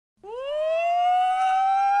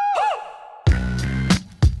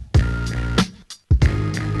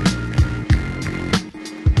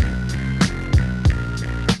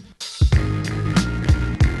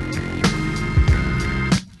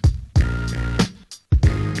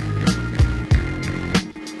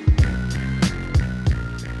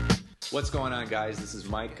What's going on, guys? This is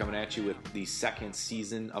Mike coming at you with the second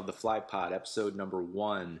season of the Fly Pod, episode number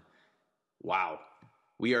 1. Wow.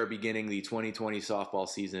 We are beginning the 2020 softball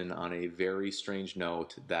season on a very strange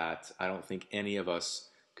note that I don't think any of us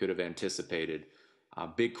could have anticipated.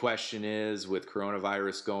 Big question is, with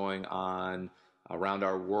coronavirus going on around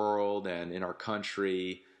our world and in our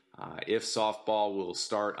country, if softball will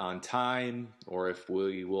start on time or if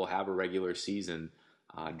we will have a regular season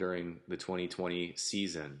during the 2020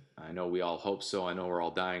 season. I know we all hope so. I know we're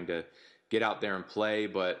all dying to get out there and play,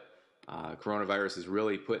 but coronavirus has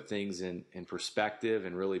really put things in perspective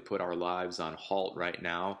and really put our lives on halt right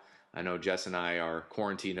now. I know Jess and I are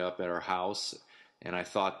quarantined up at our house, and I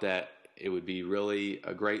thought that it would be really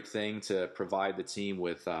a great thing to provide the team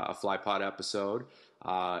with a Fly Pod episode.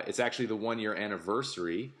 It's actually the 1-year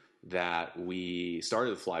anniversary that we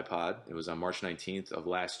started the Fly Pod. It was on March 19th of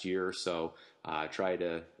last year, so try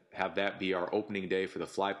to have that be our opening day for the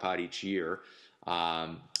Fly Pod each year.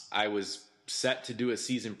 I was set to do a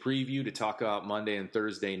season preview to talk about Monday and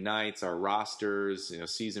Thursday nights, our rosters,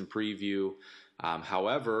 season preview.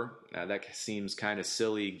 However, that seems kind of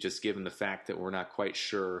silly just given the fact that we're not quite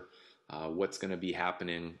sure what's going to be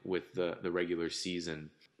happening with the regular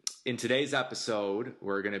season. In today's episode,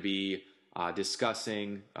 we're going to be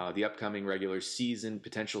discussing the upcoming regular season,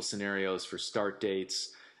 potential scenarios for start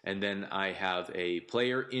dates, and then I have a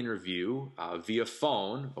player interview via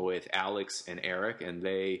phone with Alex and Eric, and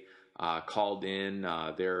they called in.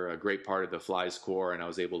 They're a great part of the Flies Corps, and I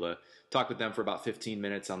was able to talk with them for about 15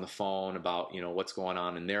 minutes on the phone about what's going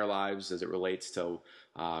on in their lives as it relates to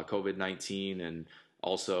COVID-19, and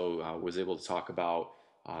also was able to talk about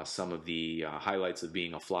some of the highlights of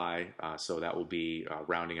being a Fly, so that will be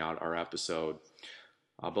rounding out our episode.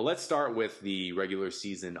 But let's start with the regular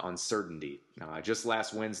season uncertainty. Just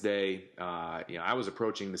last Wednesday, I was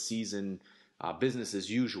approaching the season business as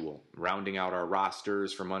usual, rounding out our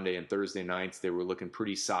rosters for Monday and Thursday nights. They were looking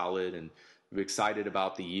pretty solid, and I'm excited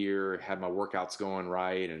about the year, had my workouts going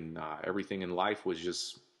right, and everything in life was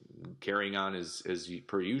just carrying on as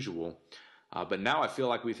per usual. But now I feel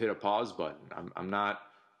like we've hit a pause button. I'm not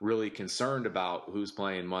really concerned about who's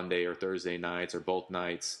playing Monday or Thursday nights or both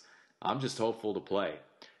nights. I'm just hopeful to play.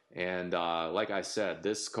 And like I said,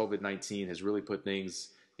 this COVID-19 has really put things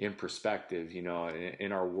in perspective, in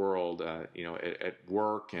our world, at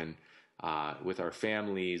work and with our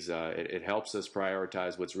families. It helps us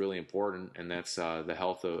prioritize what's really important, and that's the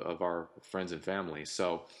health of our friends and family.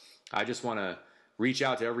 So I just want to reach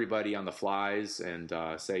out to everybody on the Flies and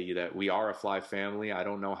say that we are a Fly family. I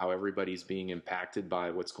don't know how everybody's being impacted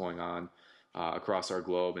by what's going on across our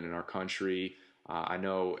globe and in our country. I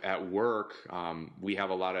know at work we have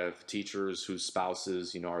a lot of teachers whose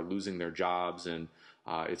spouses, are losing their jobs, and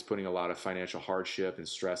it's putting a lot of financial hardship and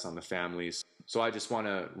stress on the families. So I just want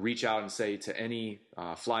to reach out and say to any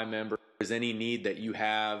Fly member, if there's any need that you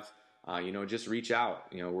have, just reach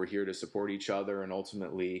out. We're here to support each other, and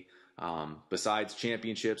ultimately, besides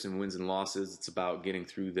championships and wins and losses, it's about getting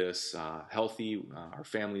through this healthy, our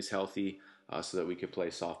families healthy, so that we could play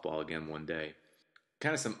softball again one day.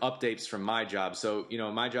 Kind of some updates from my job. So,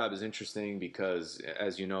 my job is interesting because,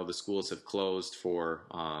 as you know, the schools have closed for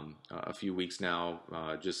a few weeks now.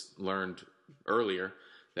 Just learned earlier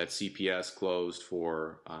that CPS closed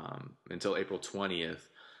for until April 20th.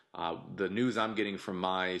 The news I'm getting from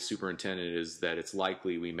my superintendent is that it's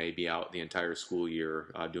likely we may be out the entire school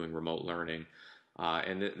year doing remote learning.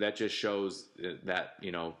 And that just shows that,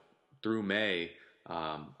 through May,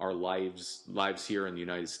 our lives here in the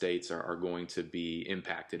United States are going to be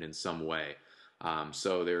impacted in some way.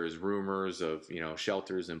 So there's rumors of,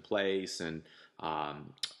 shelters in place and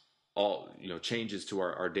all, changes to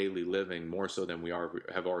our daily living, more so than we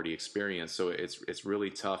have already experienced. So it's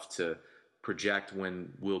really tough to project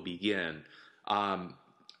when we'll begin.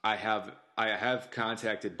 I have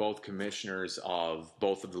contacted both commissioners of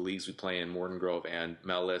both of the leagues we play in, Morton Grove and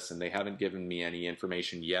Mellis, and they haven't given me any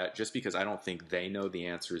information yet, just because I don't think they know the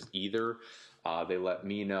answers either. They let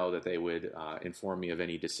me know that they would inform me of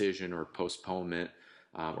any decision or postponement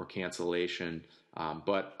or cancellation.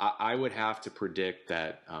 But I would have to predict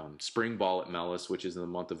that spring ball at Mellis, which is in the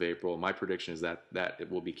month of April, my prediction is that it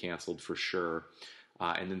will be canceled for sure.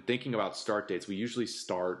 And then thinking about start dates, we usually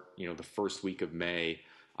start, the first week of May.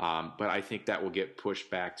 But I think that will get pushed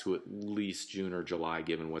back to at least June or July,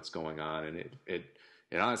 given what's going on. And it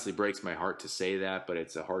honestly breaks my heart to say that, but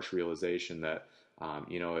it's a harsh realization that,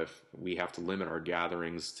 if we have to limit our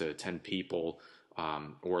gatherings to 10 people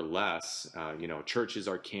or less, churches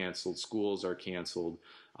are canceled, schools are canceled,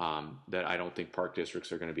 that I don't think park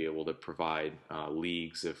districts are going to be able to provide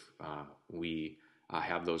leagues if we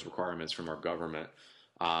have those requirements from our government.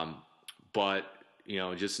 But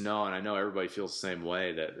just know, and I know everybody feels the same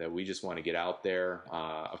way, that we just want to get out there.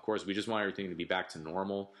 Of course, we just want everything to be back to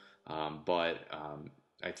normal. But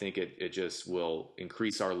I think it just will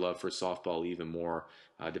increase our love for softball even more,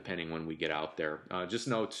 depending when we get out there. Just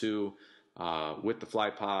know too, with the fly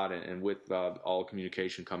pod and with all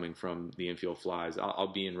communication coming from the infield flies,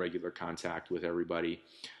 I'll be in regular contact with everybody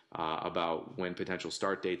about when potential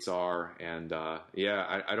start dates are. And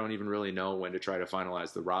I don't even really know when to try to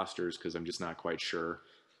finalize the rosters, because I'm just not quite sure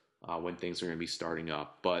when things are going to be starting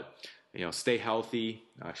up. But stay healthy.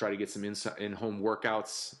 Try to get some in-home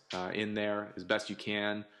workouts in there as best you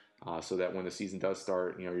can, so that when the season does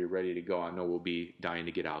start, you're ready to go. I know we'll be dying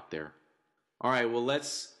to get out there. All right, well,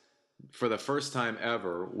 let's, for the first time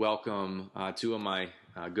ever, welcome two of my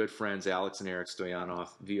good friends, Alex and Eric Stoyanov,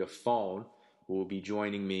 via phone, who will be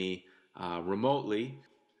joining me remotely,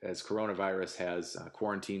 as coronavirus has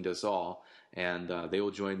quarantined us all. And they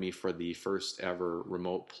will join me for the first ever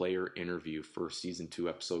remote player interview for Season 2,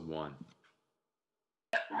 Episode 1.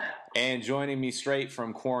 And joining me straight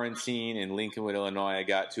from quarantine in Lincolnwood, Illinois, I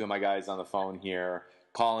got two of my guys on the phone here,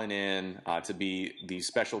 calling in to be the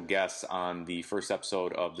special guests on the first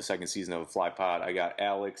episode of the second season of the Fly Pod. I got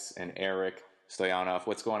Alex and Eric Stoyanov.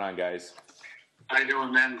 What's going on, guys? How you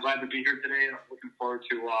doing, man? Glad to be here today. I'm looking forward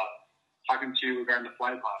to talking to you regarding the Fly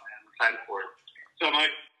Pod, man. I'm excited for it. So, Mike?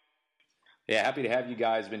 Yeah, happy to have you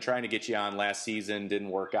guys. Been trying to get you on last season, didn't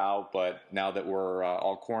work out, but now that we're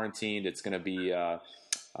all quarantined, it's going to be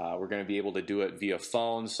we're going to be able to do it via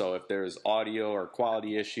phone. So if there's audio or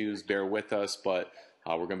quality issues, bear with us, but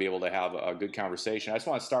we're going to be able to have a good conversation. I just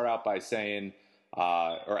want to start out by saying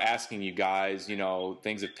or asking you guys,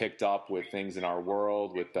 things have picked up with things in our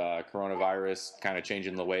world, with coronavirus kind of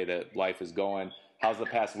changing the way that life is going. How's the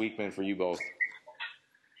past week been for you both?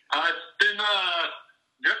 It's been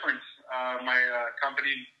different. My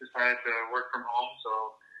company decided to work from home, so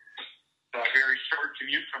it's a very short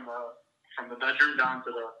commute from the bedroom down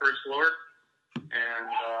to the first floor, and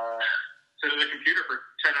sit at the computer for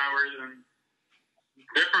 10 hours, and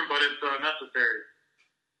different, but it's necessary.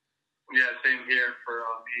 Yeah, same here for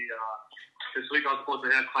me. This week I was supposed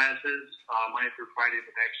to have classes Monday through Friday,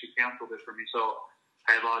 but they actually canceled it for me, so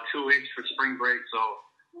I have 2 weeks for spring break, so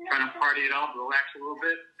trying to party it out, relax a little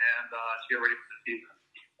bit, and get ready for the season.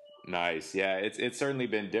 Nice. Yeah, it's certainly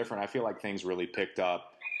been different. I feel like things really picked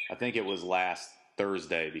up. I think it was last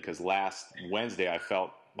Thursday, because last Wednesday I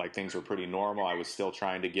felt like things were pretty normal. I was still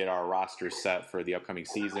trying to get our roster set for the upcoming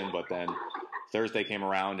season, but then Thursday came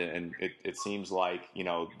around and it seems like,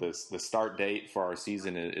 the start date for our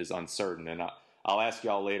season is uncertain. And I'll ask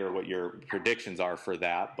y'all later what your predictions are for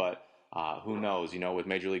that, but who knows? With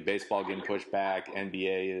Major League Baseball getting pushed back,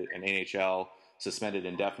 NBA and NHL suspended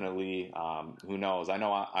indefinitely. Who knows? I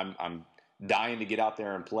know I'm dying to get out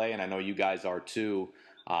there and play, and I know you guys are too.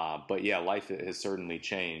 But yeah, life has certainly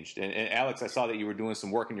changed. And Alex, I saw that you were doing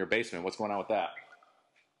some work in your basement. What's going on with that?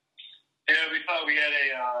 Yeah, we thought we had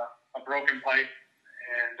a broken pipe,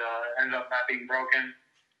 and ended up not being broken.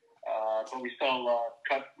 But we still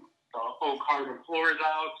cut the whole cardboard floors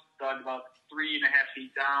out, dug about 3.5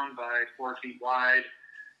 feet down by 4 feet wide,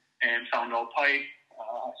 and found no pipe.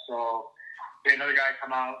 So we had another guy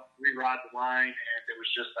come out, re-rod the line, and it was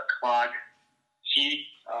just a clogged sheet,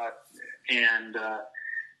 and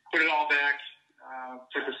put it all back,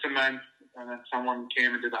 took the cement, and then someone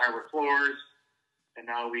came and did the hardwood floors, and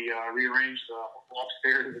now we rearranged the whole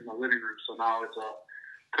upstairs in the living room, so now it's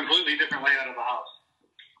a completely different layout of the house.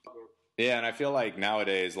 Yeah, and I feel like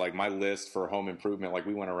nowadays, like my list for home improvement, like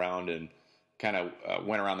we went around and kind of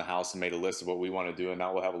went around the house and made a list of what we want to do, and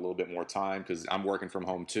now we'll have a little bit more time because I'm working from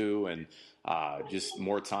home too, and just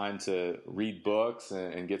more time to read books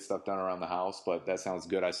and get stuff done around the house. But that sounds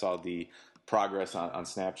good. I saw the progress on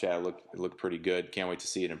Snapchat. It looked pretty good. Can't wait to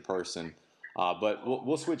see it in person. But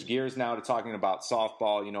we'll switch gears now to talking about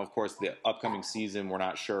softball. Of course, the upcoming season, we're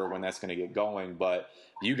not sure when that's going to get going, but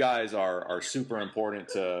you guys are super important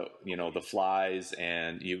to, the Flies,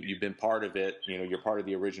 and you've been part of it. You're part of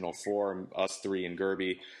the original four, us three and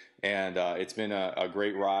Gerby, and it's been a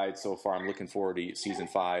great ride so far. I'm looking forward to season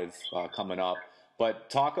 5 coming up.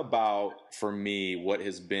 But talk about, for me, what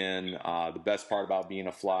has been the best part about being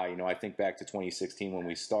a Fly. I think back to 2016 when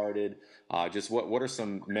we started. Just what are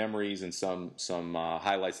some memories and some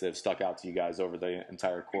highlights that have stuck out to you guys over the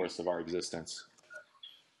entire course of our existence?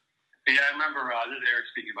 Yeah, I remember, this is Eric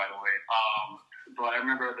speaking, by the way, but I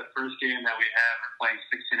remember the first game that we had, we're playing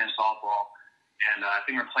 16-inch softball, and I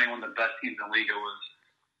think we're playing one of the best teams in the league. I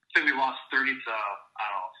think we lost 30 to,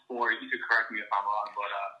 4. You could correct me if I'm wrong, but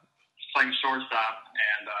playing shortstop,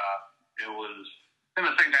 and it was, then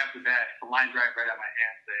the second after that, the line drive right at my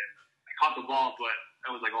hands, and I caught the ball, but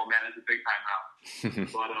I was like, oh man, it's a big time now.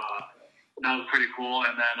 But that was pretty cool.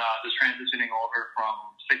 And then just transitioning over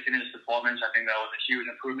from 16 inch to 12 inch, I think that was a huge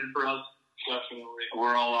improvement for us. Definitely.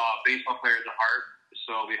 We're all baseball players at heart,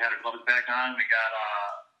 so we had our gloves back on. We got,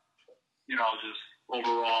 just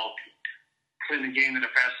overall playing the game at a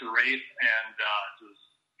faster rate and just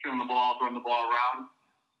throwing the ball around,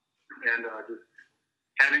 and just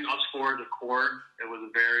having us four as a core. It was a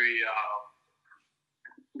very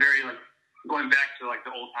like going back to like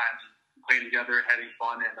the old times, playing together, having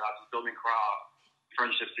fun, and just building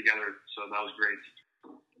friendships together. So that was great.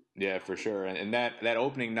 Yeah, for sure. And that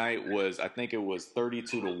opening night was, I think it was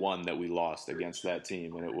 32-1 that we lost against that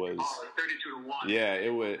team, and it was 32-1. Yeah,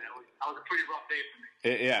 it was. That was a pretty rough day for me.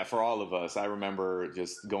 Yeah, for all of us. I remember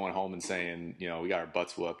just going home and saying, we got our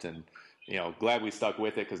butts whooped, and glad we stuck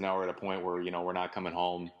with it, because now we're at a point where we're not coming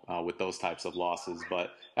home with those types of losses.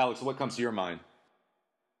 But Alex, what comes to your mind?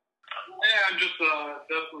 Yeah, I'm just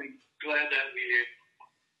definitely glad that we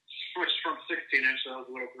switched from 16 inch. That was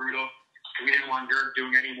a little brutal. We didn't want Dirk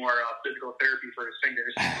doing any more physical therapy for his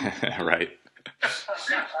fingers. Right. But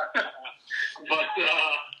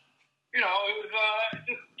it was just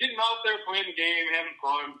getting out there, playing the game, having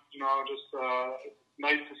fun. Just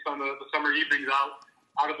nice to spend the summer evenings out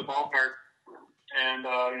at the ballpark. And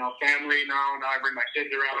family now. Now I bring my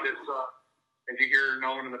kids around. It's as you hear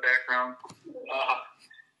no one in the background.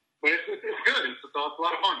 But it's good. It's a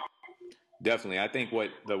lot of fun. Definitely. I think what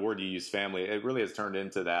the word you use, family, it really has turned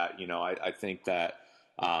into that. I think that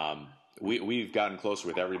we've gotten closer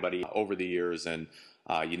with everybody over the years, and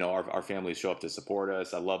our families show up to support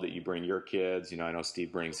us. I love that you bring your kids. I know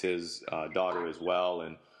Steve brings his daughter as well,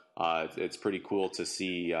 and it's pretty cool to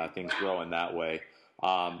see things grow in that way.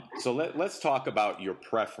 So let's talk about your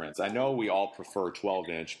preference. I know we all prefer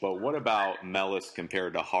 12-inch, but what about Mellis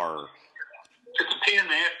compared to Harr? It's a pain in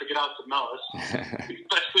the ass to get out to Mellis,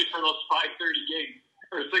 especially for those 5:30 games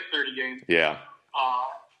or 6:30 games. Yeah.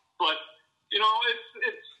 But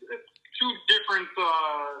it's two different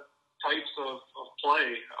types of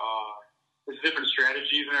play. There's different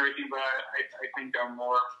strategies and everything, but I think I'm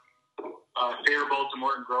more favorable to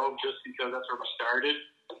Morton Grove just because that's where we started,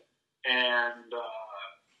 and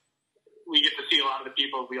we get to see a lot of the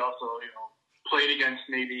people we also played against,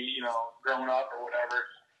 maybe growing up or whatever.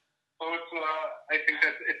 So I think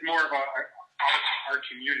that it's more of our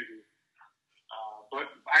community. But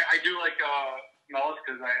I do like Mellis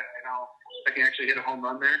because I know I can actually hit a home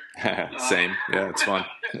run there. Same. Yeah, it's fun.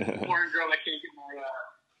 Morton Grove, I can't get my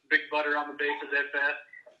big butter on the bases that fast,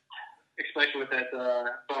 especially with that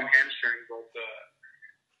bum hamstring. But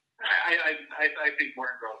I think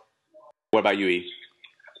Morton Grove. What about you, E?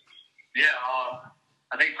 Yeah,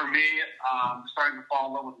 I think for me, I'm starting to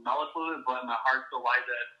fall in love with Mellis a little bit, but my heart still lies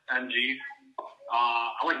at MG.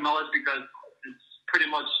 I like Mellis because it's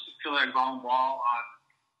pretty much feeling like a ground ball on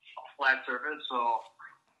a flat surface. So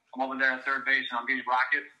I'm over there at third base and I'm getting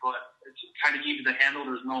rockets, but it's kind of easy to handle.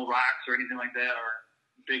 There's no rocks or anything like that or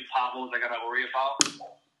big potholes I got to worry about.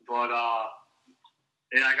 But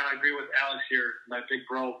yeah, I got to agree with Alex here. My big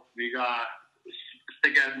bro, we got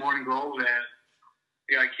stick at Morton Grove, and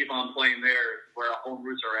we got to keep on playing there where our home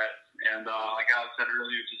roots are at. And like Alex said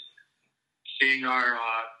earlier, just seeing our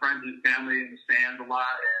friends and family in the stands a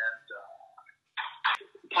lot, and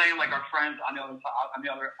playing like our friends on the other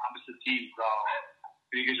opposite team. So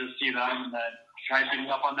you can just see them and then try beating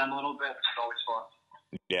up on them a little bit. It's always fun.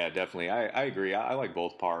 Yeah, definitely. I agree. I like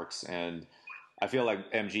both parks, and I feel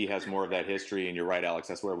like MG has more of that history, and you're right, Alex.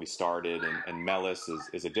 That's where we started, and Mellis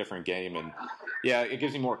is a different game, and yeah, it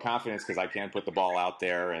gives me more confidence because I can put the ball out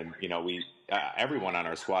there, and we everyone on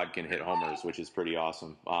our squad can hit homers, which is pretty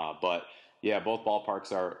awesome. But yeah, both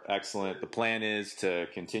ballparks are excellent. The plan is to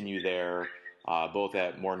continue there, both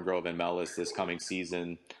at Morton Grove and Mellis this coming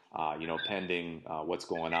season. Pending what's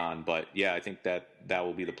going on, but yeah, I think that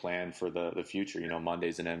will be the plan for the future.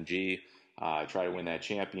 Mondays in MG. Try to win that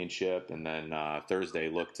championship, and then Thursday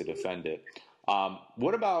look to defend it.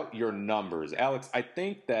 What about your numbers, Alex? I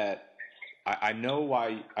think that I know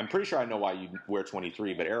why. I'm pretty sure I know why you wear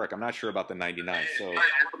 23, but Eric, I'm not sure about the 99. So,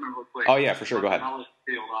 oh yeah, for sure. Go ahead.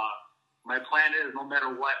 My plan is no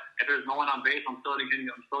matter what, if there's no one on base, I'm still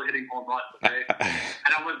hitting home runs. Okay,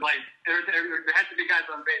 and I was like, there has to be guys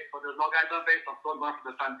on base, but there's no guys on base. I'm still going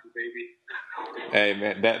for the fences, baby. Hey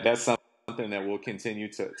man, that's something that we'll continue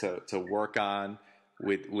to work on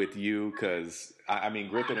with you, because I mean,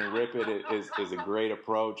 grip it and rip it is a great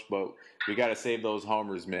approach, but we got to save those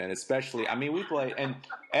homers, man. Especially, I mean, we play, and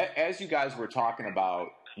as you guys were talking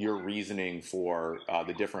about your reasoning for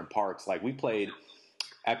the different parks, like we played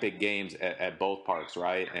epic games at both parks,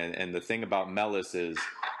 right? And the thing about Mellis is,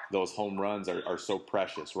 those home runs are so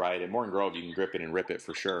precious, right? At Morton Grove, you can grip it and rip it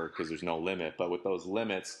for sure because there's no limit. But with those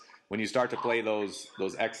limits, when you start to play those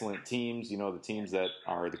excellent teams, the teams that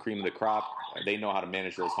are the cream of the crop, they know how to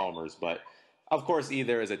manage those homers. But of course,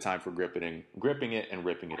 there is a time for gripping it and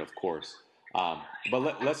ripping it, of course.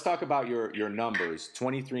 But let's talk about your numbers,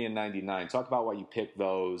 23 and 99. Talk about why you picked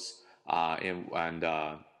those and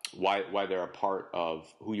why they're a part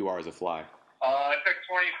of who you are as a Fly. I picked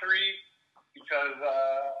 23 because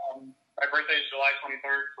my birthday is July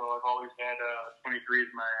 23rd, so I've always had 23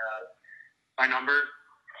 as my number.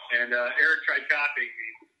 And Eric tried copying me,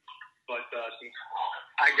 but since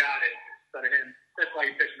I got it instead of him, that's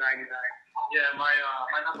why he picked 99. Yeah, my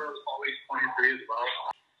number was always 23 as well.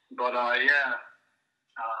 But I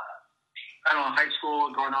don't know, high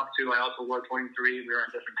school growing up too, I also wore 23. We were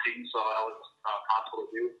on different teams, so that was possible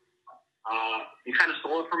to do. He kind of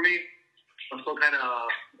stole it from me. I'm still kind of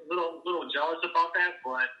a little jealous about that,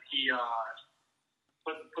 but he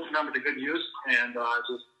put the number to good use, and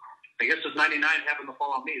I guess just 99 happened to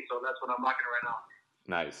fall on me, so that's what I'm rocking right now.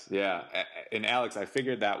 Nice, yeah. And Alex, I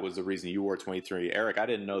figured that was the reason you wore 23. Eric, I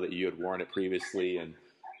didn't know that you had worn it previously, and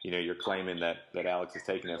you're claiming that Alex is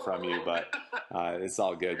taking it from you, but it's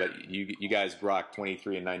all good. But you guys rock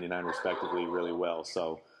 23 and 99 respectively really well.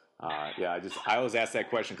 So I always ask that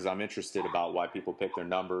question because I'm interested about why people pick their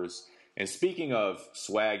numbers. And speaking of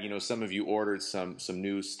swag, some of you ordered some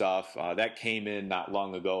new stuff that came in not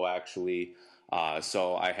long ago, actually.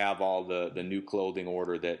 So I have all the new clothing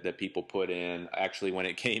order that people put in. Actually, when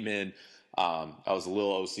it came in, I was a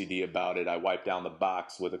little OCD about it. I wiped down the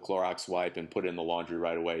box with a Clorox wipe and put it in the laundry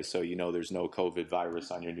right away. So there's no COVID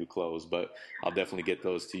virus on your new clothes, but I'll definitely get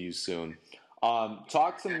those to you soon.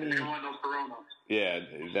 Talk to me. Yeah,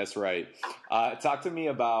 that's right. Talk to me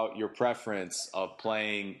about your preference of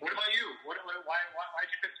playing. What about you? Why'd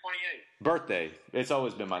you pick 28? Birthday. It's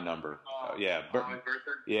always been my number. Birthday?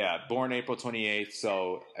 Yeah, born April 28th,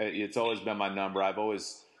 so it's always been my number. I've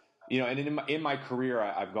always, and in my career,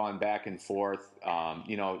 I've gone back and forth.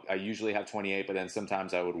 I usually have 28, but then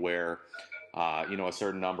sometimes I would wear, a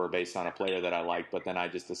certain number based on a player that I like. But then I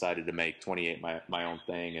just decided to make 28 my own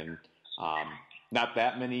thing, and not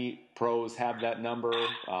that many pros have that number.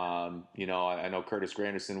 I know Curtis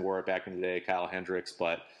Granderson wore it back in the day, Kyle Hendricks,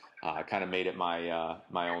 but kind of made it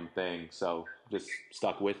my own thing. So just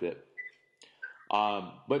stuck with it.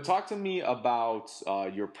 But talk to me about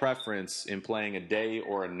your preference in playing a day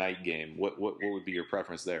or a night game. What would be your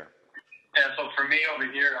preference there? Yeah, so for me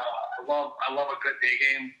over here, I love a good day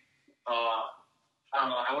game. I don't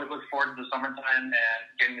know. I always look forward to the summertime and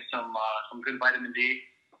getting some good vitamin D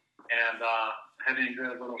and having a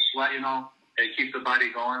good little sweat. It keeps the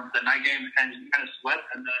body going. The night game kind of sweat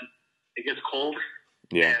and then it gets cold.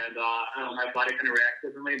 Yeah. And I don't know, my body kind of reacts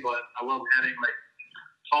differently, but I love having like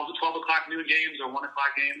 12 o'clock noon games or 1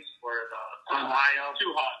 o'clock games where the sun's high up.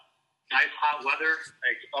 Too hot. Nice hot weather.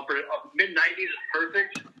 Like mid-90s is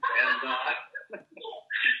perfect.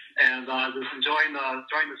 And just enjoying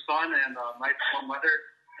the sun and nice warm weather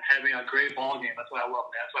and having a great ball game. That's what I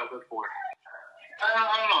love, man. That's what I look for. I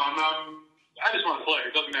don't know. I just want to play.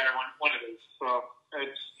 It doesn't matter when it is. So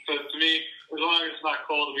to me, as long as it's not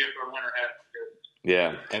cold, we have to wear winter hats.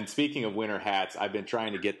 Yeah, and speaking of winter hats, I've been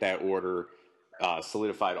trying to get that order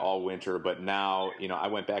solidified all winter, but now, I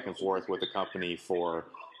went back and forth with the company for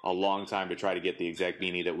a long time to try to get the exact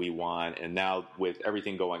beanie that we want, and now with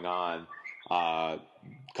everything going on,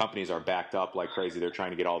 companies are backed up like crazy. They're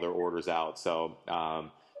trying to get all their orders out, so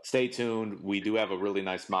stay tuned. We do have a really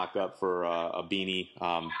nice mock-up for a beanie.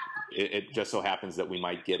 It just so happens that we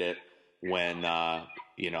might get it when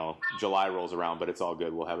July rolls around, but it's all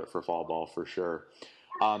good. We'll have it for fall ball for sure.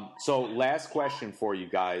 So last question for you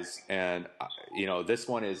guys, and this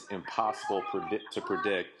one is impossible to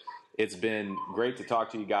predict. It's been great to talk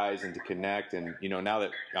to you guys and to connect, and now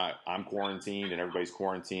that I'm quarantined and everybody's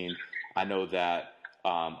quarantined, I know that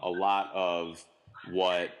a lot of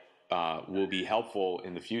what will be helpful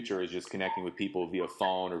in the future is just connecting with people via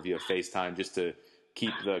phone or via FaceTime just to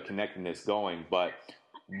keep the connectedness going. But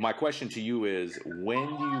my question to you is, when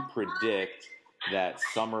do you predict that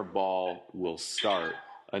summer ball will start?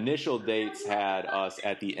 Initial dates had us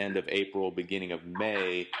at the end of April, beginning of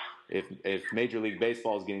May. If Major League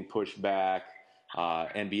Baseball is getting pushed back,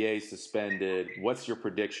 NBA suspended, what's your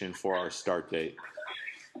prediction for our start date?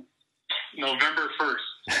 November 1st.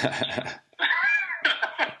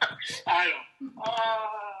 I don't.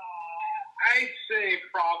 I'd say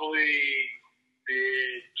probably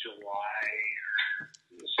mid-July.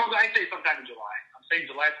 I'd say sometime in July. I'm saying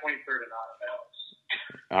July 23rd and not else.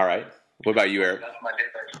 All right. What about you, Eric? That's my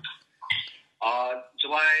date.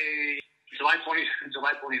 July July 23rd.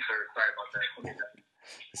 Sorry about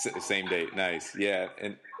that. Same date. Nice. Yeah.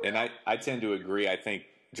 And I tend to agree. I think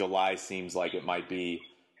July seems like it might be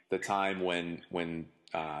the time when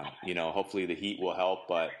hopefully the heat will help,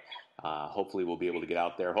 but hopefully we'll be able to get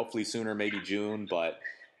out there. Hopefully sooner, maybe June, but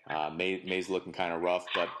May's looking kind of rough.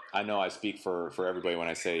 But I know I speak for everybody when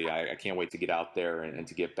I say I can't wait to get out there and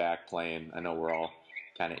to get back playing. I know we're all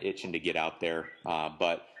kind of itching to get out there.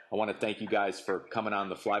 But I want to thank you guys for coming on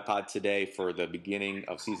the Fly Pod today for the beginning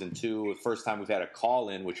of season 2. The first time we've had a call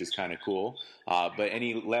in, which is kind of cool. But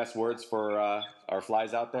any last words for our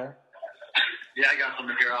flies out there? Yeah, I got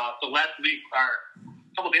something here. So last week, or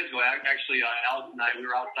a couple of days ago, actually, Alex and I, we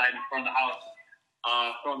were outside in front of the house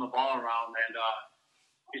throwing the ball around, and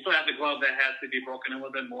we still have the glove that has to be broken in a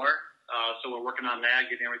little bit more. So we're working on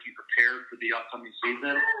that, getting everything prepared for the upcoming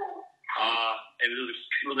season. It was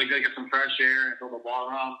really good to get some fresh air and throw the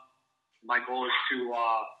ball around. My goal is to,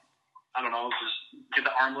 just get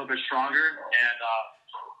the arm a little bit stronger and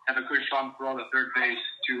have a good strong throw to third base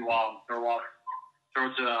to throw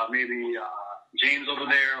to maybe James over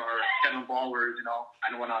there or Kevin Ballward.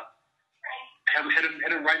 I don't want to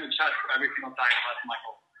hit him right in the chest every single time. That's my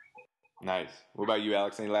goal. Nice. What about you,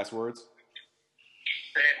 Alex? Any last words?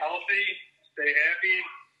 Stay healthy, stay happy,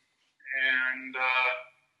 and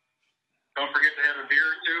don't forget to have a beer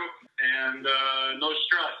or two, and no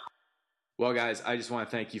stress. Well, guys, I just want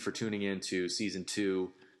to thank you for tuning in to Season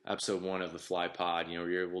 2, Episode 1 of the Fly Pod.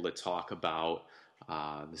 We're able to talk about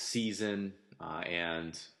the season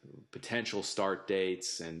and potential start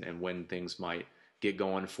dates and when things might get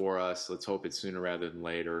going for us. Let's hope it's sooner rather than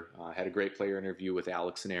later. I had a great player interview with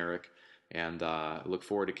Alex and Eric, and look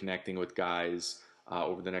forward to connecting with guys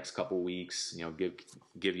over the next couple weeks.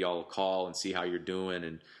 Give y'all a call and see how you're doing,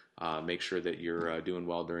 and make sure that you're doing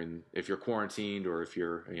well if you're quarantined or if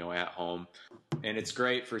you're at home. And it's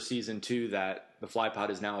great for season 2 that the Fly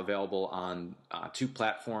Pod is now available on 2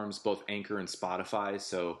 platforms, both Anchor and Spotify.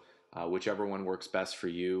 So whichever one works best for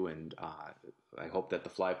you. And I hope that the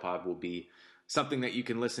Fly Pod will be something that you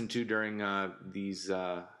can listen to during these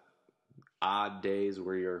odd days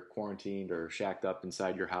where you're quarantined or shacked up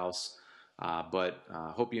inside your house. But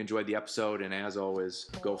hope you enjoyed the episode, and as always,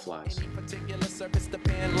 go Flies. Any particular surface the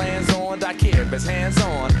pen lands on, I care if it's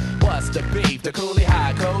hands-on. What's the beef? The coolie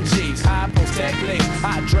high code chiefs, high post techniques,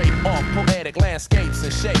 I drape off poetic landscapes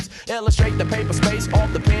and shapes, illustrate the paper space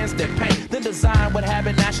off the pens that paint, then design what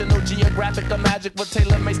habit National Geographic or Magic with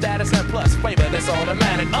tailor-made status and plus flavor that's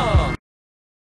automatic.